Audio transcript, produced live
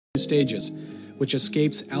stages, which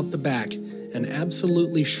escapes out the back and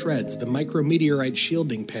absolutely shreds the micrometeorite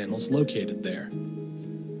shielding panels located there.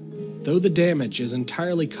 Though the damage is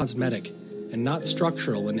entirely cosmetic and not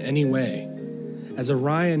structural in any way, as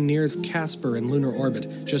Orion nears Casper in lunar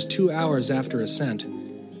orbit just 2 hours after ascent,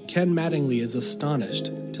 Ken Mattingly is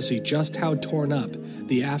astonished to see just how torn up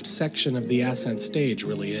the aft section of the ascent stage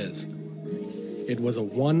really is. It was a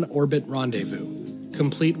one-orbit rendezvous,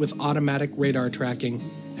 complete with automatic radar tracking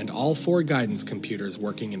and all 4 guidance computers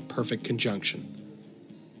working in perfect conjunction.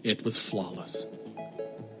 It was flawless.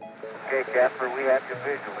 Okay, Casper, we have you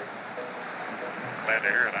visually. Glad to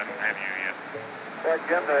hear it. I don't have you yet. Well,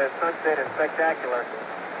 Jim, the sunset is spectacular.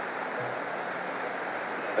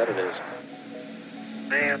 Bet it is.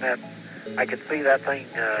 Man, I can see that thing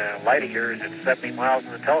light of yours at 70 miles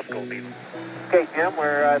in the telescope even. Okay, Jim,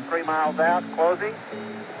 we're 3 miles out, closing.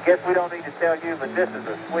 Guess we don't need to tell you, but this is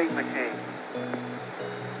a sweet machine.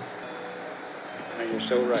 You're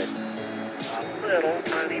so right. A little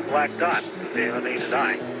tiny black dot to the unaided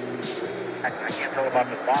eye. I can't tell about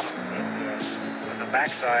the bottom, but on the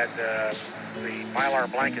backside, the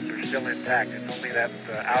Mylar blankets are still intact. It's only that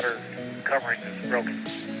outer covering that's broken.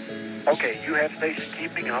 Okay, you have station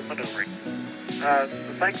keeping, I'm maneuvering. The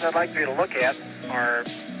things I'd like you to look at are,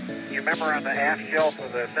 you remember on the aft shelf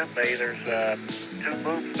of the ascent bay, there's 2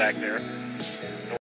 booms back there.